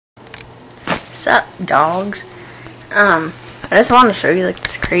Sup, dogs? I just wanted to show you, like,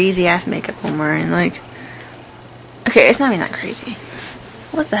 this crazy ass makeup I'm wearing. Like, okay, it's not even that crazy.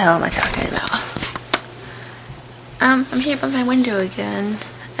 What the hell am I talking about? I'm here by my window again,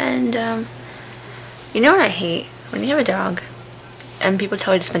 and, you know what I hate? When you have a dog, and people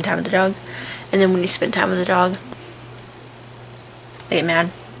tell you to spend time with the dog, and then when you spend time with the dog, they get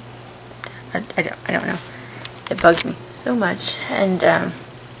mad. I don't know. It bugs me so much, and,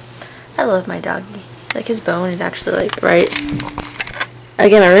 I love my doggy. Like, his bone is actually, like, right.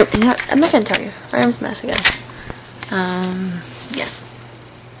 Again, my room, you know, I'm not gonna tell you. My room's a mess again. Yeah.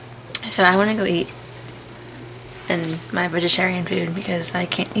 So I wanna go eat and my vegetarian food because I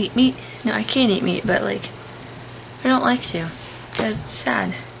can't eat meat. No, I can eat meat, but, like, I don't like to. Because it's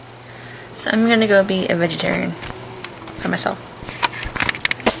sad. So I'm gonna go be a vegetarian by myself.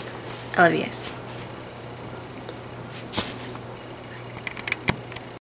 I love you guys.